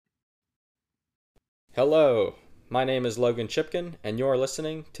Hello, my name is Logan Chipkin, and you're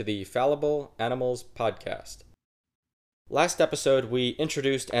listening to the Fallible Animals Podcast. Last episode, we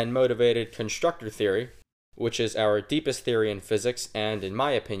introduced and motivated constructor theory, which is our deepest theory in physics and, in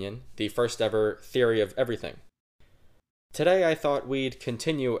my opinion, the first ever theory of everything. Today, I thought we'd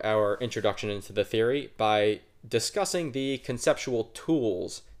continue our introduction into the theory by discussing the conceptual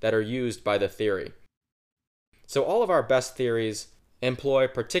tools that are used by the theory. So all of our best theories employ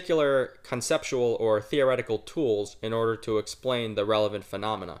particular conceptual or theoretical tools in order to explain the relevant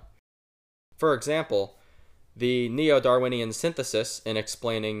phenomena. For example, the Neo-Darwinian synthesis in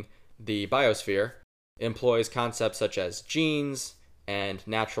explaining the biosphere employs concepts such as genes and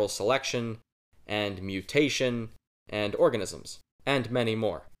natural selection and mutation and organisms, and many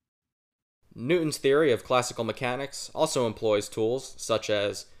more. Newton's theory of classical mechanics also employs tools such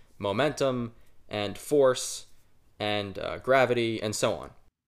as momentum and force and gravity, and so on.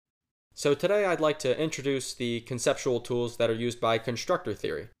 So today I'd like to introduce the conceptual tools that are used by constructor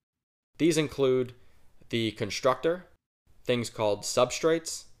theory. These include the constructor, things called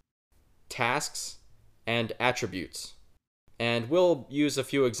substrates, tasks, and attributes. And we'll use a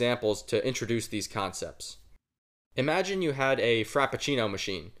few examples to introduce these concepts. Imagine you had a Frappuccino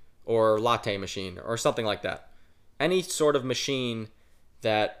machine, or latte machine, or something like that. Any sort of machine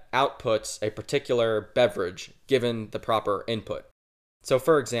that outputs a particular beverage given the proper input. So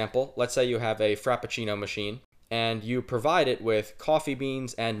for example, let's say you have a Frappuccino machine and you provide it with coffee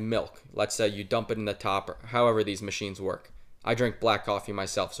beans and milk. Let's say you dump it in the top, or however these machines work. I drink black coffee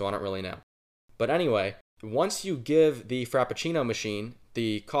myself, so I don't really know. But anyway, once you give the Frappuccino machine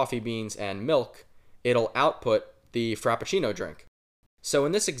the coffee beans and milk, it'll output the Frappuccino drink. So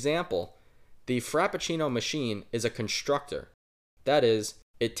in this example, the Frappuccino machine is a constructor. That is,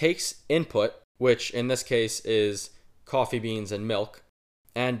 it takes input, which in this case is coffee beans and milk,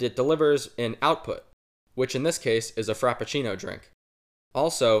 and it delivers an output, which in this case is a Frappuccino drink.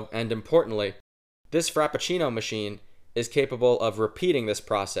 Also, and importantly, this Frappuccino machine is capable of repeating this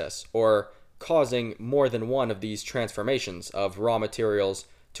process, or causing more than one of these transformations of raw materials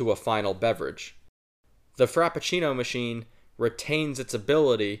to a final beverage. The Frappuccino machine retains its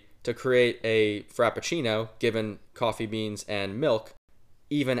ability to create a Frappuccino given coffee beans and milk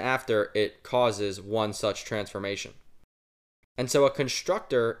even after it causes one such transformation. And so a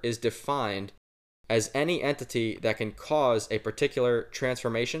constructor is defined as any entity that can cause a particular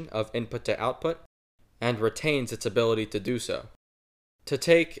transformation of input to output and retains its ability to do so. To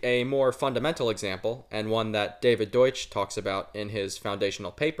take a more fundamental example, and one that David Deutsch talks about in his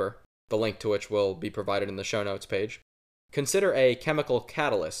foundational paper, the link to which will be provided in the show notes page, consider a chemical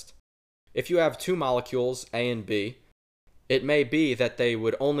catalyst. If you have two molecules, A and B, it may be that they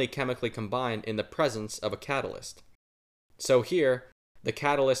would only chemically combine in the presence of a catalyst. So here, the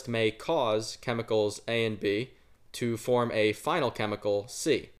catalyst may cause chemicals A and B to form a final chemical,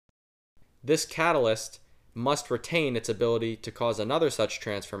 C. This catalyst must retain its ability to cause another such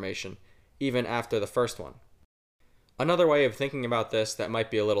transformation, even after the first one. Another way of thinking about this that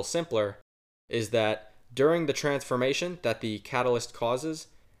might be a little simpler is that during the transformation that the catalyst causes,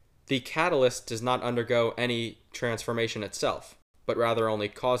 the catalyst does not undergo any transformation itself, but rather only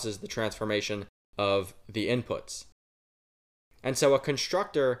causes the transformation of the inputs. And so a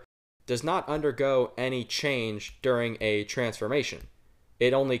constructor does not undergo any change during a transformation.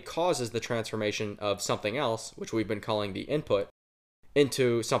 It only causes the transformation of something else, which we've been calling the input,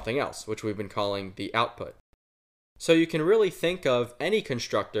 into something else, which we've been calling the output. So you can really think of any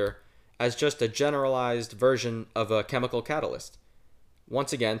constructor as just a generalized version of a chemical catalyst.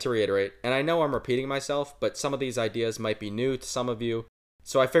 Once again, to reiterate, and I know I'm repeating myself, but some of these ideas might be new to some of you,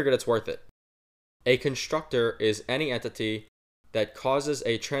 so I figured it's worth it. A constructor is any entity that causes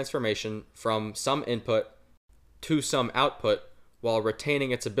a transformation from some input to some output while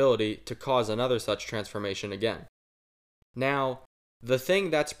retaining its ability to cause another such transformation again. Now, the thing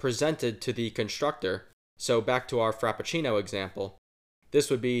that's presented to the constructor, so back to our Frappuccino example, this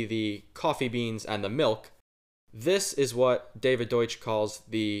would be the coffee beans and the milk. This is what David Deutsch calls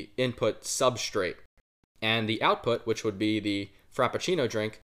the input substrate. And the output, which would be the Frappuccino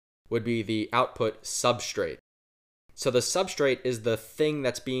drink, would be the output substrate. So the substrate is the thing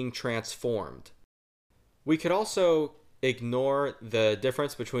that's being transformed. We could also ignore the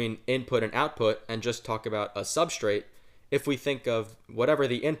difference between input and output and just talk about a substrate if we think of whatever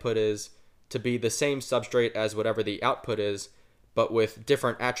the input is to be the same substrate as whatever the output is, but with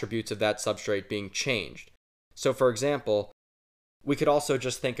different attributes of that substrate being changed. So for example, we could also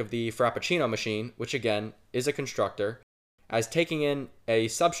just think of the Frappuccino machine, which again is a constructor, as taking in a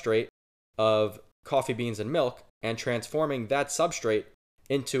substrate of coffee beans and milk and transforming that substrate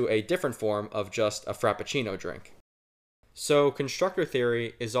into a different form of just a Frappuccino drink. So constructor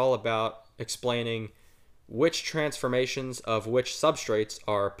theory is all about explaining which transformations of which substrates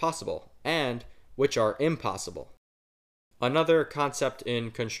are possible and which are impossible. Another concept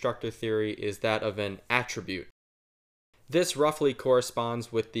in constructor theory is that of an attribute. This roughly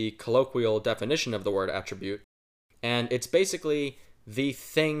corresponds with the colloquial definition of the word attribute, and it's basically the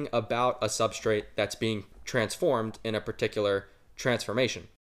thing about a substrate that's being transformed in a particular transformation.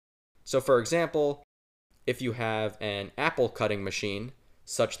 So for example, if you have an apple cutting machine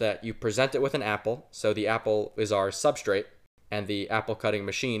such that you present it with an apple, so the apple is our substrate and the apple cutting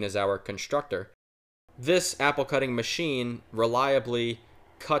machine is our constructor, this apple cutting machine reliably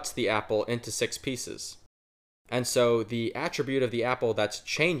cuts the apple into 6 pieces. And so the attribute of the apple that's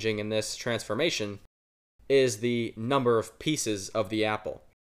changing in this transformation is the number of pieces of the apple.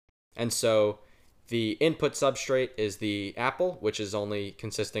 And so the input substrate is the apple, which is only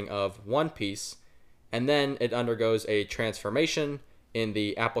consisting of 1 piece, and then it undergoes a transformation in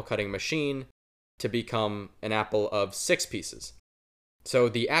the apple cutting machine to become an apple of 6 pieces. So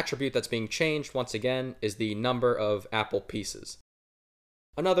the attribute that's being changed, once again, is the number of apple pieces.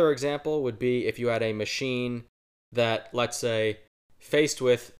 Another example would be if you had a machine that, let's say, faced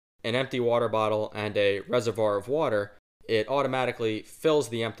with an empty water bottle and a reservoir of water, it automatically fills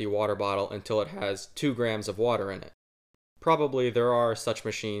the empty water bottle until it has 2 grams of water in it. Probably there are such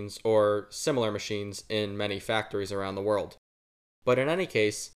machines or similar machines in many factories around the world. But in any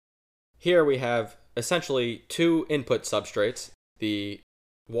case, here we have essentially 2 input substrates, the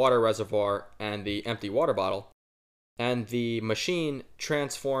water reservoir and the empty water bottle, and the machine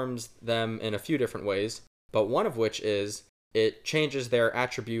transforms them in a few different ways, but one of which is it changes their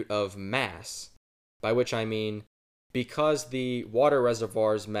attribute of mass, by which I mean because the water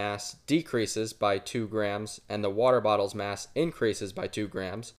reservoir's mass decreases by 2 grams and the water bottle's mass increases by 2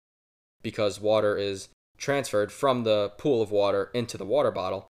 grams, because water is transferred from the pool of water into the water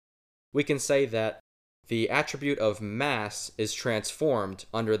bottle, we can say that the attribute of mass is transformed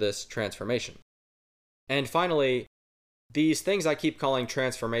under this transformation. And finally, these things I keep calling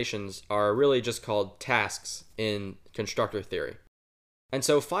transformations are really just called tasks in constructor theory. And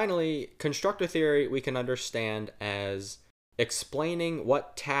so finally, constructor theory we can understand as explaining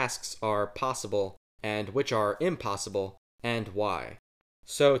what tasks are possible and which are impossible and why.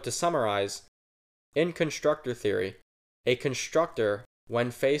 So to summarize, in constructor theory, a constructor,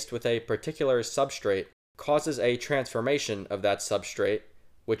 when faced with a particular substrate, causes a transformation of that substrate,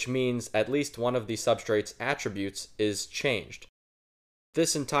 which means at least one of the substrate's attributes is changed.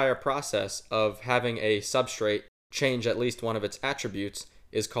 This entire process of having a substrate change at least one of its attributes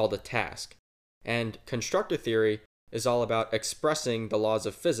is called a task. And constructor theory is all about expressing the laws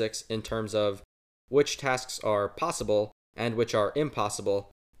of physics in terms of which tasks are possible and which are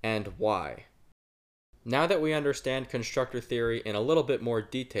impossible and why. Now that we understand constructor theory in a little bit more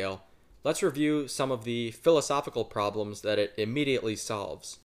detail, let's review some of the philosophical problems that it immediately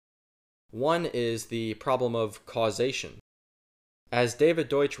solves. One is the problem of causation. As David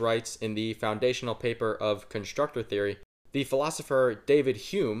Deutsch writes in the foundational paper of constructor theory, the philosopher David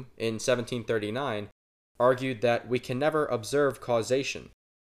Hume in 1739 argued that we can never observe causation,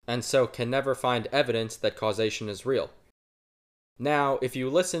 and so can never find evidence that causation is real. Now, if you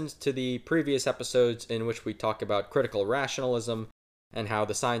listened to the previous episodes in which we talk about critical rationalism and how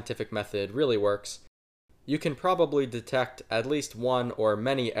the scientific method really works, you can probably detect at least one or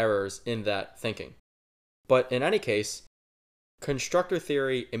many errors in that thinking. But in any case, constructor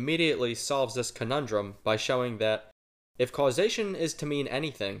theory immediately solves this conundrum by showing that if causation is to mean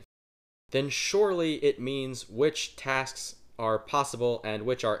anything, then surely it means which tasks are possible and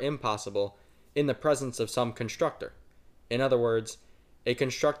which are impossible in the presence of some constructor. In other words, a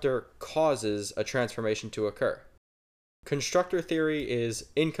constructor causes a transformation to occur. Constructor theory is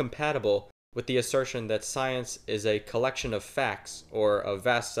incompatible with the assertion that science is a collection of facts or a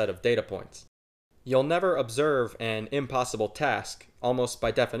vast set of data points. You'll never observe an impossible task, almost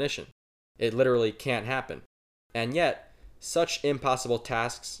by definition. It literally can't happen. And yet, such impossible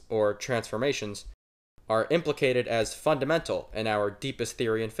tasks or transformations are implicated as fundamental in our deepest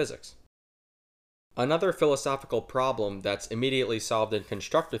theory in physics. Another philosophical problem that's immediately solved in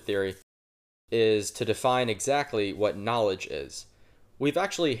constructor theory is to define exactly what knowledge is. We've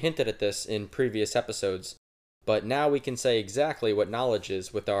actually hinted at this in previous episodes, but now we can say exactly what knowledge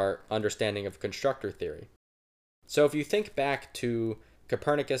is with our understanding of constructor theory. So if you think back to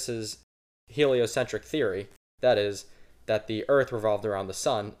Copernicus's heliocentric theory, that is, that the Earth revolved around the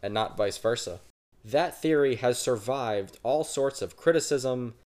sun and not vice versa, that theory has survived all sorts of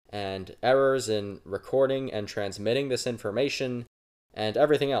criticism and errors in recording and transmitting this information, and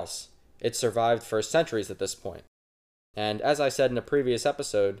everything else. It survived for centuries at this point. And as I said in a previous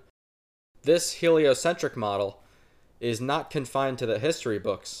episode, this heliocentric model is not confined to the history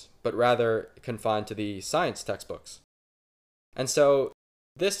books, but rather confined to the science textbooks. And so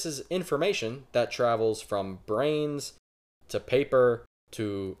this is information that travels from brains to paper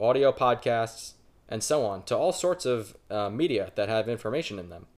to audio podcasts and so on, to all sorts of media that have information in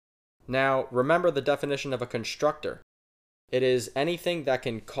them. Now, remember the definition of a constructor. It is anything that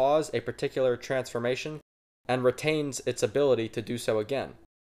can cause a particular transformation and retains its ability to do so again.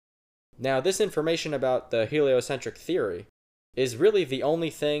 Now, this information about the heliocentric theory is really the only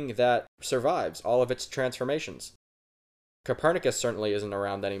thing that survives all of its transformations. Copernicus certainly isn't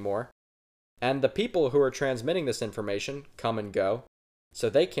around anymore, and the people who are transmitting this information come and go, so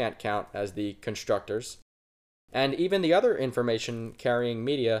they can't count as the constructors. And even the other information-carrying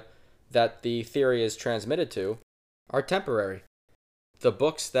media that the theory is transmitted to are temporary. The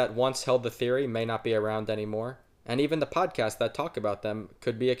books that once held the theory may not be around anymore, and even the podcasts that talk about them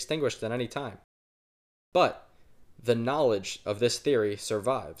could be extinguished at any time. But the knowledge of this theory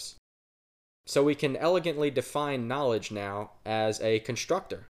survives. So we can elegantly define knowledge now as a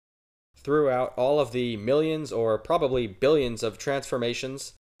constructor. Throughout all of the millions or probably billions of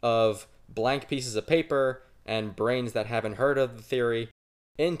transformations of blank pieces of paper and brains that haven't heard of the theory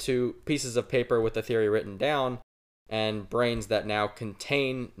into pieces of paper with the theory written down and brains that now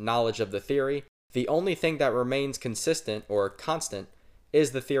contain knowledge of the theory, the only thing that remains consistent or constant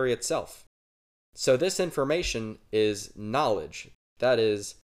is the theory itself. So this information is knowledge. That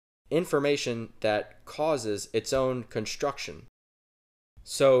is, information that causes its own construction.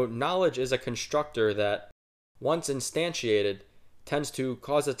 So knowledge is a constructor that, once instantiated, tends to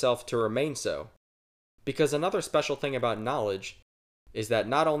cause itself to remain so. Because another special thing about knowledge is that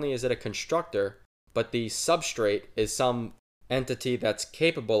not only is it a constructor, but the substrate is some entity that's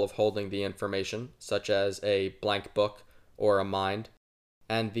capable of holding the information, such as a blank book or a mind,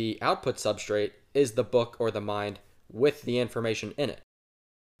 and the output substrate is the book or the mind with the information in it.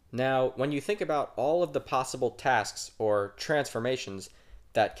 Now, when you think about all of the possible tasks or transformations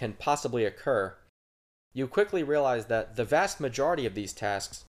that can possibly occur, you quickly realize that the vast majority of these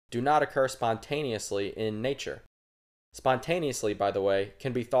tasks do not occur spontaneously in nature. Spontaneously, by the way,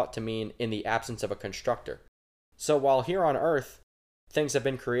 can be thought to mean in the absence of a constructor. So while here on Earth, things have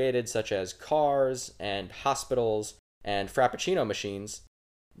been created such as cars and hospitals and Frappuccino machines,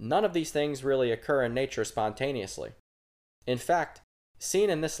 none of these things really occur in nature spontaneously. In fact, seen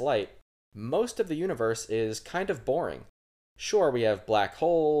in this light, most of the universe is kind of boring. Sure, we have black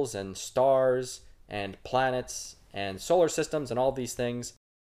holes and stars and planets and solar systems and all these things,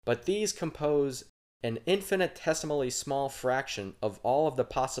 but these compose an infinitesimally small fraction of all of the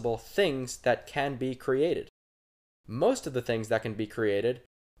possible things that can be created. Most of the things that can be created,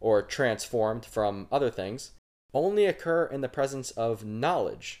 or transformed from other things, only occur in the presence of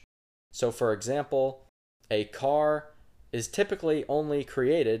knowledge. So for example, a car is typically only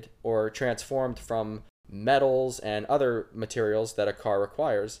created or transformed from metals and other materials that a car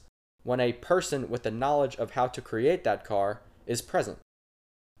requires when a person with the knowledge of how to create that car is present.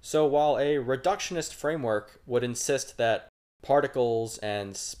 So while a reductionist framework would insist that particles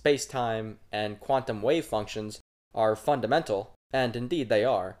and space-time and quantum wave functions are fundamental, and indeed they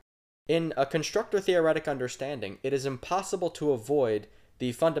are, in a constructor-theoretic understanding, it is impossible to avoid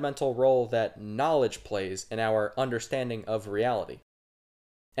the fundamental role that knowledge plays in our understanding of reality.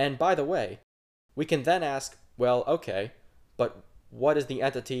 And by the way, we can then ask, well, okay, but what is the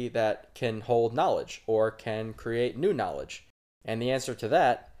entity that can hold knowledge or can create new knowledge? And the answer to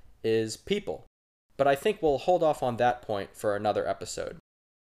that is people. But I think we'll hold off on that point for another episode.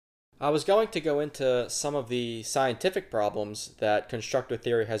 I was going to go into some of the scientific problems that constructor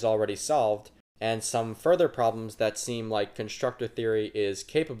theory has already solved, and some further problems that seem like constructor theory is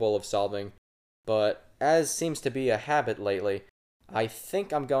capable of solving, but as seems to be a habit lately, I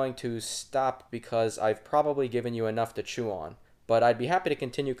think I'm going to stop because I've probably given you enough to chew on, but I'd be happy to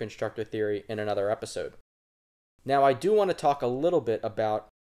continue constructor theory in another episode. Now, I do want to talk a little bit about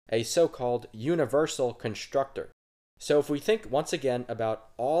a so-called universal constructor. So if we think once again about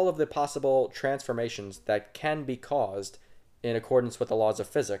all of the possible transformations that can be caused in accordance with the laws of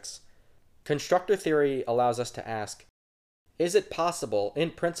physics, constructor theory allows us to ask, is it possible, in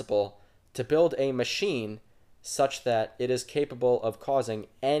principle, to build a machine such that it is capable of causing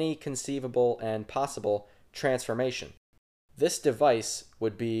any conceivable and possible transformation? This device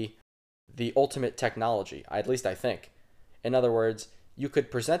would be the ultimate technology, at least I think. In other words, you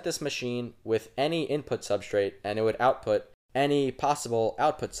could present this machine with any input substrate and it would output any possible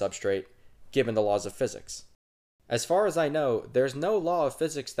output substrate given the laws of physics. As far as I know, there's no law of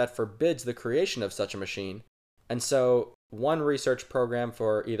physics that forbids the creation of such a machine, and so one research program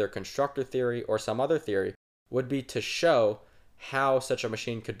for either constructor theory or some other theory would be to show how such a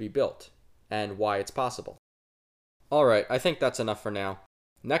machine could be built and why it's possible. Alright, I think that's enough for now.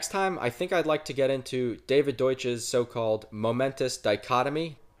 Next time, I think I'd like to get into David Deutsch's so-called momentous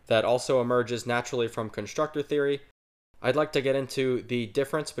dichotomy that also emerges naturally from constructor theory. I'd like to get into the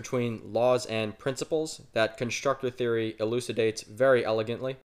difference between laws and principles that constructor theory elucidates very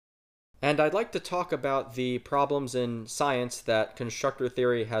elegantly. And I'd like to talk about the problems in science that constructor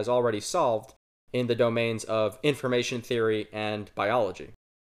theory has already solved in the domains of information theory and biology.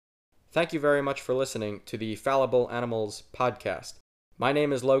 Thank you very much for listening to the Fallible Animals podcast. My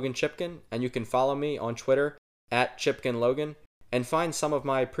name is Logan Chipkin, and you can follow me on Twitter at ChipkinLogan, and find some of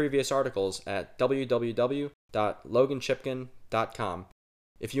my previous articles at www.loganchipkin.com.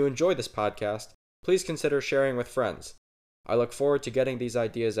 If you enjoy this podcast, please consider sharing with friends. I look forward to getting these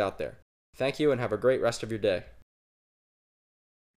ideas out there. Thank you and have a great rest of your day.